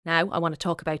Now, I want to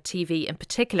talk about TV in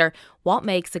particular. What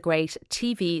makes a great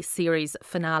TV series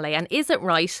finale? And is it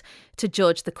right to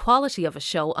judge the quality of a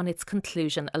show on its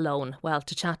conclusion alone? Well,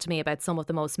 to chat to me about some of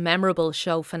the most memorable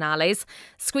show finales,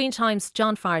 Screen Time's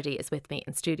John Fardy is with me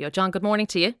in studio. John, good morning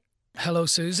to you. Hello,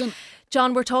 Susan.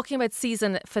 John, we're talking about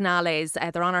season finales.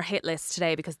 They're on our hit list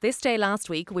today because this day last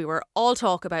week we were all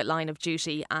talk about Line of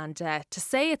Duty, and to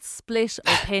say it's split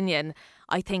opinion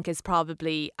I think is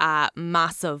probably a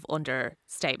massive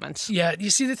understatement. Yeah, you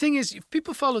see, the thing is,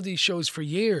 people follow these shows for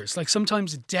years, like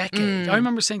sometimes a decade. I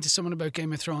remember saying to someone about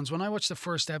Game of Thrones, when I watched the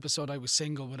first episode, I was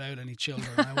single without any children.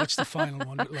 I watched the final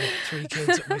one with like 3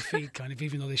 kids at my feet, kind of,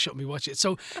 even though they shouldn't be watching it.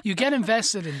 So you get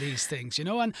invested in these things, you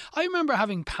know, and I remember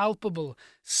having palpable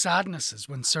sadnesses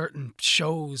when certain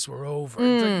shows were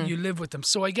over. You live with them.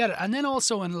 So I get it. And then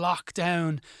also in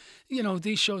lockdown, you know,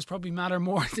 these shows probably matter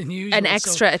more than usual. An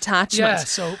extra attachment. Yeah,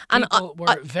 so people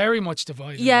were very much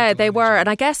divided. Yeah, they were. And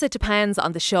I guess it depends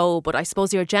on the show, but I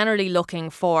suppose you're generally looking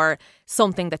for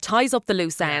something that ties up the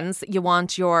loose ends. You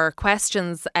want your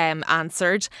questions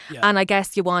answered, and I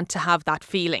guess you want to have that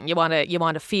feeling. You want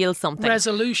to feel something.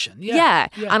 Resolution. Yeah.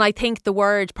 And I think the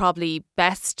word probably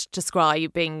best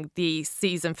describing the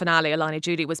season finale of Line of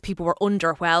Duty was people were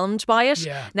underwhelmed by it.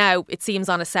 Yeah. Now it seems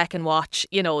on a second watch,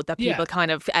 you know, that people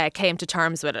kind of came to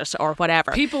terms with it or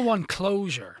whatever. People want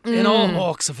closure in all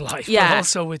walks of life, but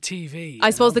also with TV. I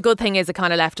suppose the good thing is it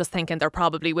kind of left us thinking there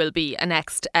probably will be a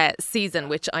next season,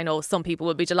 which I know some people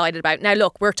will be delighted about. Now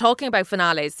look, we're talking about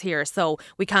finales here, so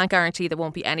we can't guarantee there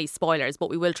won't be any spoilers, but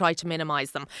we will try to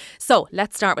minimise them. So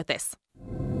let's start with this.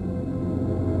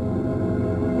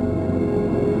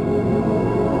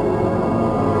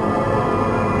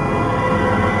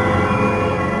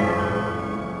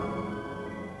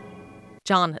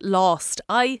 John, Lost.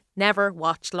 I never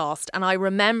watched Lost, and I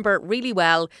remember really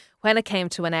well when it came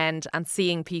to an end and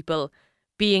seeing people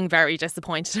being very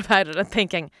disappointed about it and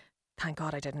thinking, thank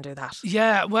God I didn't do that.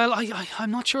 Yeah, well,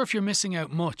 I'm not sure if you're missing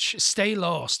out much. Stay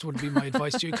lost would be my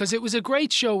advice to you, because it was a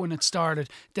great show when it started.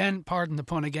 Then, pardon the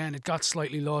pun again, it got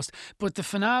slightly lost. But the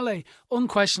finale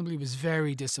unquestionably was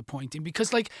very disappointing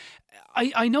because, like,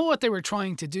 I know what they were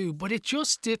trying to do, but it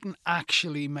just didn't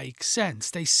actually make sense.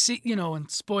 They see, you know, and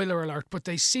spoiler alert, but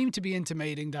they seem to be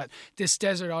intimating that this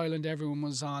desert island everyone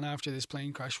was on after this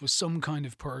plane crash was some kind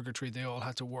of purgatory they all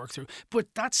had to work through.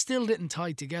 But that still didn't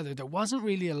tie together. There wasn't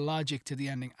really a logic to the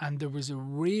ending, and there was a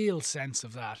real sense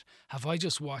of that. Have I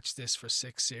just watched this for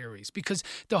 6 series? Because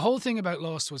the whole thing about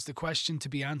Lost was the question to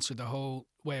be answered the whole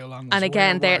way along. And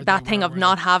again, that thing of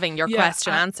not having your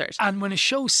question answered. And when a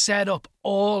show set up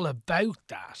all about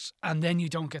that and then you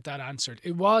don't get that answered,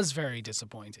 it was very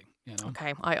disappointing, you know.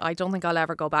 Okay, I don't think I'll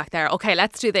ever go back there. Okay,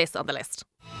 let's do this on the list.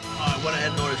 I went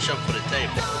ahead and ordered something for the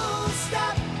table. Don't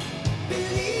stop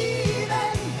believing.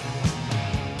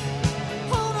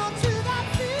 Hold on to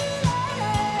that feeling.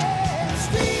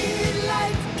 Street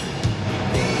light.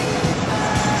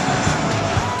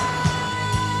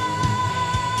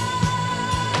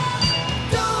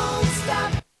 Don't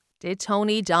stop. Did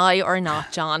Tony die or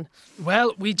not, John?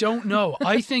 Well, we don't know.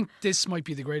 I think this might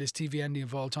be the greatest TV ending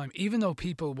of all time, even though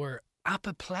people were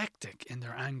apoplectic in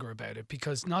their anger about it.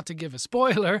 Because, not to give a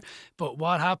spoiler, but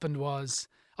what happened was,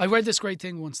 I read this great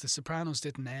thing once, The Sopranos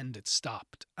didn't end, it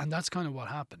stopped. And that's kind of what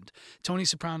happened. Tony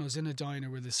Soprano's in a diner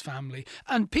with his family,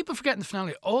 and people forget in the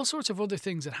finale all sorts of other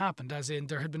things that happened, as in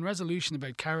there had been resolution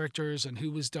about characters and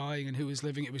who was dying and who was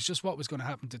living. It was just what was going to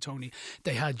happen to Tony.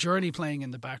 They had Journey playing in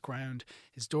the background.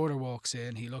 His daughter walks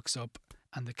in, he looks up,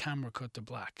 and the camera cut to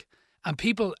black. And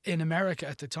people in America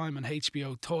at the time on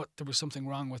HBO thought there was something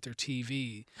wrong with their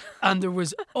TV. And there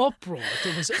was uproar.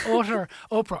 There was utter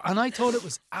uproar. And I thought it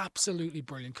was absolutely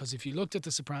brilliant, because if you looked at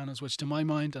The Sopranos, which to my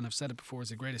mind, and I've said it before, is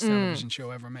the greatest television show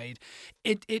ever made,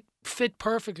 it fit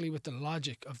perfectly with the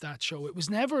logic of that show. It was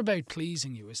never about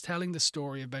pleasing you. It was telling the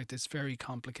story about this very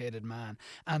complicated man.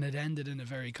 And it ended in a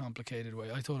very complicated way.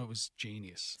 I thought it was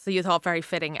genius. So you thought very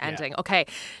fitting ending. Yeah. Okay.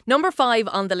 Number 5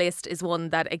 on the list is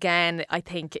one that, again, I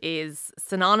think is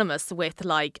synonymous with,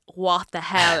 like, what the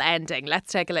hell ending.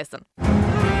 Let's take a listen.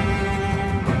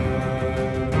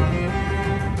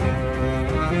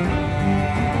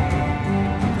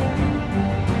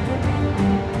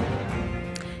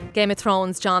 Game of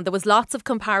Thrones, John. There was lots of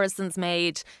comparisons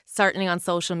made, certainly on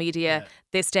social media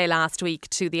this day last week,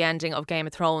 to the ending of Game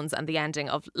of Thrones and the ending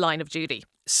of Line of Duty.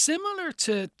 Similar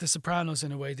to The Sopranos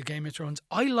in a way, the Game of Thrones,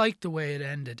 I liked the way it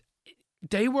ended.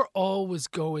 They were always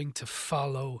going to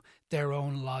follow their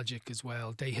own logic as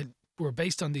well. They were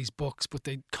based on these books, but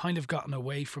they'd kind of gotten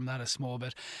away from that a small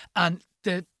bit. And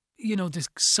the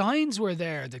signs were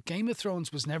there that Game of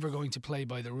Thrones was never going to play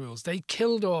by the rules. They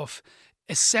killed off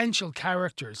essential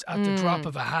characters at the drop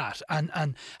of a hat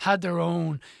and had their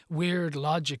own weird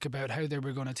logic about how they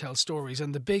were going to tell stories.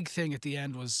 And the big thing at the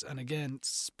end was, and again,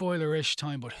 spoiler-ish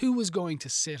time, but who was going to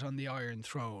sit on the Iron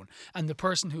Throne? And the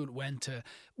person who it went to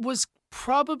was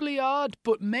probably odd,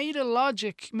 but made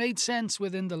sense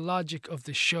within the logic of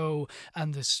the show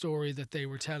and the story that they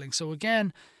were telling. So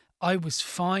again, I was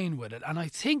fine with it. And I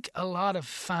think a lot of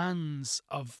fans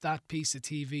of that piece of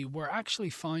TV were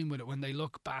actually fine with it when they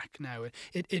look back now.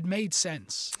 It made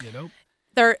sense, you know?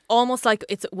 They're almost like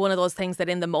it's one of those things that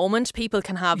in the moment people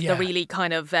can have the really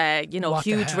kind of, What the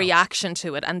huge hell? reaction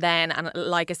to it. And then, and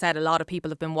like I said, a lot of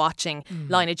people have been watching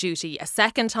Line of Duty a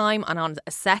second time and on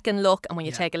a second look. And when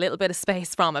you take a little bit of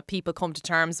space from it, people come to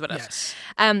terms with it. Yes.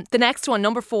 The next one,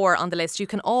 number 4 on the list, you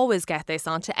can always get this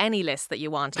onto any list that you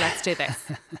want. Let's do this.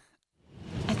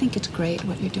 I think it's great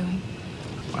what you're doing.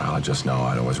 Well, I just know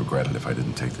I'd always regret it if I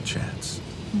didn't take the chance.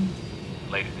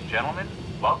 Ladies and gentlemen,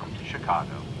 welcome to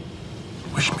Chicago.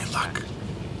 Wish me luck.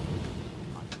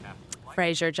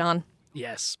 Frasier, John.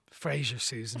 Yes, Frasier,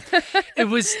 Susan. It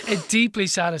was a deeply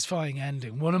satisfying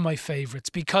ending, one of my favourites,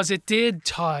 because it did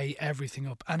tie everything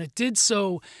up, and it did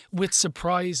so with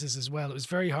surprises as well. It was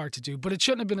very hard to do, but it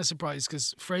shouldn't have been a surprise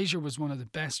because Frasier was one of the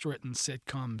best written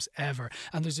sitcoms ever.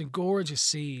 And there's a gorgeous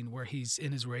scene where he's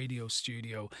in his radio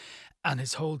studio and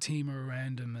his whole team are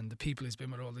around him and the people he's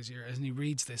been with all these years, and he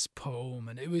reads this poem,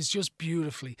 and it was just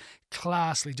beautifully,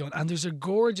 classily done. And there's a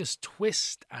gorgeous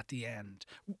twist at the end.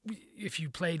 If you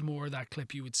played more of that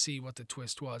clip, you would see what the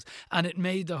twist was, and it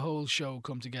made the whole show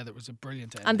come together. It was a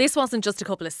brilliant ending. And this wasn't just a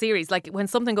couple of series. Like when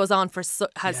something goes on for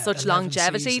has such 11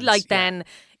 longevity, seasons, like then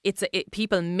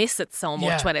people miss it so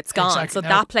much when it's gone. exactly. So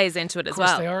Now, that plays into it as Of course,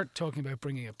 well. they are talking about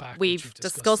bringing it back. We've which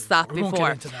discussed that We before. won't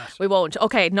get into that. We won't.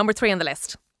 Okay, number 3 on the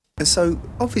list. And so,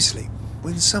 obviously,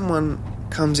 when someone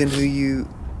comes in who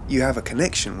you have a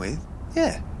connection with,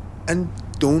 and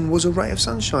Dawn was a ray of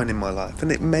sunshine in my life,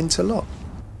 and it meant a lot.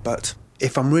 But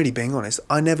if I'm really being honest,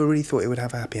 I never really thought it would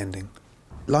have a happy ending.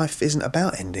 Life isn't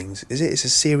about endings, is it? It's a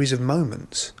series of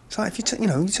moments. It's like if you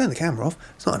turn the camera off,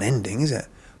 it's not an ending, is it?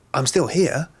 I'm still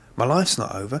here. My life's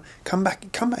not over. Come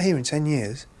back here in 10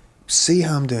 years. See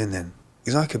how I'm doing then.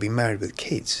 Because I could be married with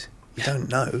kids. You don't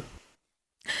know.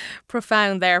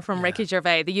 Profound there from Ricky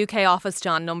Gervais. The UK Office,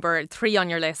 John, number 3 on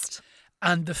your list.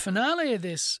 And the finale of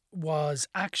this was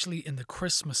actually in the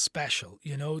Christmas special.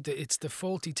 You know, it's the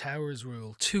Fawlty Towers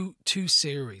rule. Two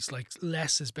series, like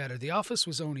less is better. The Office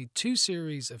was only 2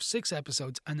 series of 6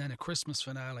 episodes and then a Christmas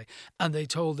finale. And they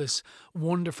told this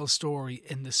wonderful story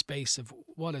in the space of,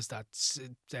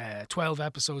 12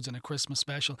 episodes and a Christmas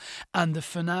special. And the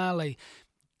finale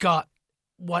got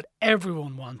what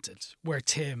everyone wanted, where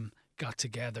Tim got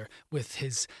together with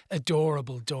his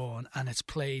adorable Dawn, and it's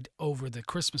played over the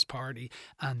Christmas party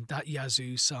and that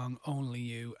Yazoo song Only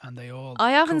You, and they all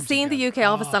I haven't come seen together. the UK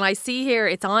Office, and I see here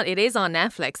it is on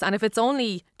Netflix, and if it's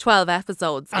only 12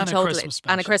 episodes in And a total Christmas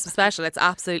and a special. Christmas special, it's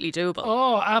absolutely doable.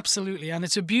 Oh, absolutely. And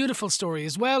it's a beautiful story,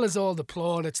 as well as all the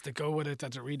plaudits that go with it,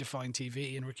 that redefine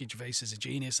TV, and Ricky Gervais is a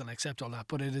genius, and I accept all that,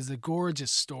 but it is a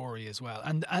gorgeous story as well.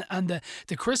 And the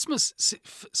Christmas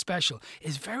special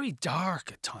is very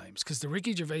dark at times, because the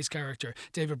Ricky Gervais character,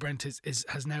 David Brent,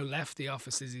 has now left the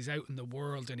office. He's out in the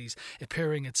world and he's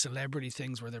appearing at celebrity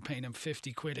things where they're paying him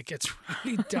 50 quid. It gets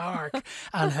really dark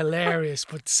and hilarious,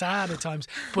 but sad at times.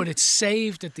 But it's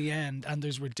saved at the end and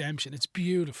there's redemption. It's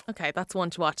beautiful. Okay, that's one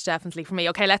to watch definitely for me.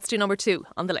 Okay, let's do number 2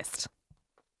 on the list.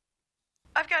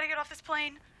 I've got to get off this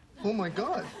plane. Oh my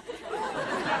God. Excuse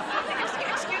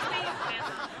me.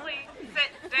 Please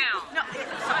sit down. No, I'm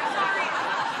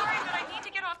sorry, but I need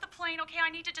to get off the plane, okay? I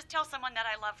need to just tell someone that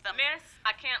I love them. Miss,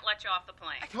 I can't let you off the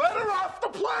plane. Let her off the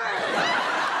plane!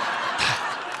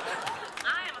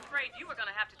 I am afraid you are going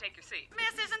to have to take your seat.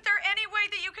 Miss, isn't there any way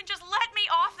that you can just let me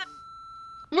off the...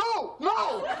 No!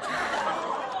 No!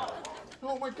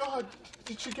 Oh my God.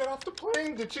 Did she get off the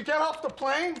plane? Did she get off the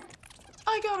plane?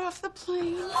 I got off the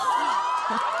plane.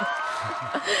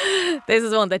 This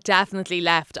is one that definitely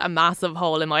left a massive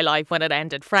hole in my life when it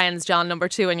ended. Friends, John, number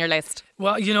 2 on your list.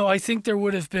 Well, I think there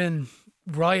would have been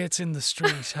riots in the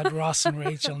street had Ross and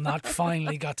Rachel not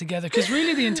finally got together, because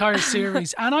really the entire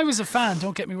series, and I was a fan,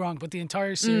 don't get me wrong, but the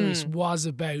entire series was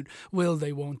about will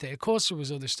they, won't they. Of course there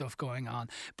was other stuff going on,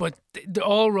 but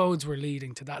all roads were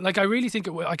leading to that. Like, I really think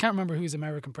I can't remember who was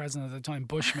American president at the time,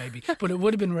 Bush maybe, but it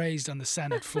would have been raised on the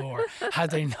Senate floor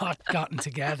had they not gotten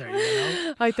together,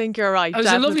 I think you're right. It was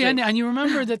definitely. a lovely ending, and you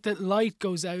remember that the light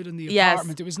goes out in the Yes.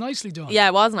 apartment. It was nicely done. Yeah,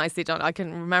 it was nicely done. I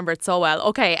can remember it so well.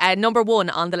 Okay, number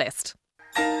 1 on the list.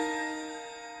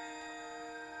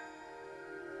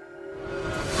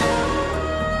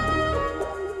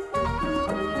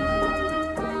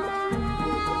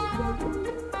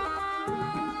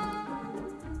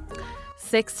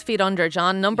 6 Feet Under,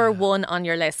 John, number one on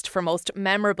your list for most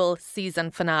memorable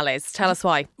season finales. Tell us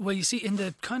why. Well, you see, in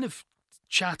the kind of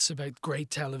chats about great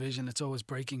television, it's always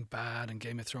Breaking Bad and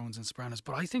Game of Thrones and Sopranos,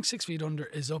 but I think 6 Feet Under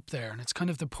is up there, and it's kind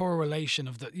of the poor relation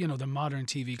of the modern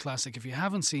TV classic. If you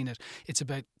haven't seen it, it's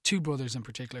about two brothers in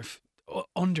particular,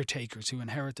 undertakers who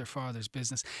inherit their father's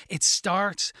business. It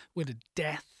starts with a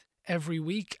death every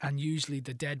week, and usually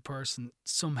the dead person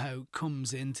somehow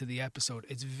comes into the episode.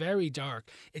 It's very dark.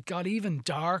 It got even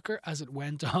darker as it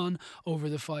went on over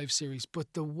the 5 series,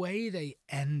 but the way they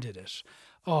ended it,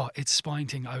 it's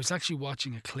spine-tingling. I was actually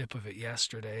watching a clip of it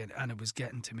yesterday, and it was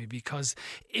getting to me, because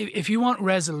if you want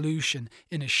resolution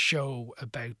in a show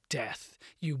about death,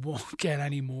 you won't get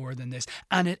any more than this.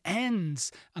 And it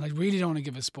ends, and I really don't want to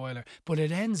give a spoiler, but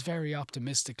it ends very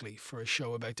optimistically for a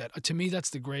show about that. To me, that's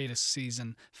the greatest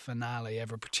season finale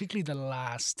ever, particularly the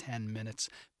last 10 minutes.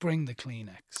 Bring the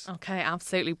Kleenex. Okay,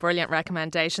 absolutely brilliant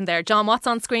recommendation there. John, what's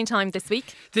on screen time this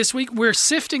week? This week, we're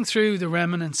sifting through the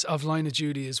remnants of Line of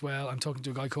Duty as well. I'm talking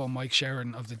to a guy called Mike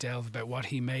Sheridan of The Delve about what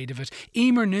he made of it.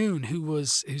 Emer Noon,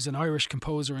 who's an Irish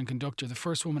composer and conductor, the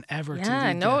first woman ever to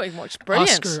lead the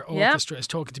brilliant. Oscar Orchestra, is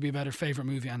talking to me about her favourite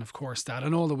movie, and of course that,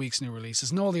 and all the week's new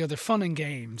releases, and all the other fun and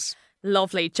games.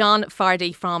 Lovely. John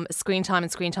Fardy from Screen Time,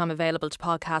 and Screen Time available to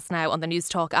podcast now on the News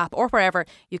Talk app or wherever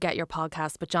you get your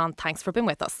podcasts. But John, thanks for being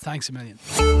with us. Thanks a million.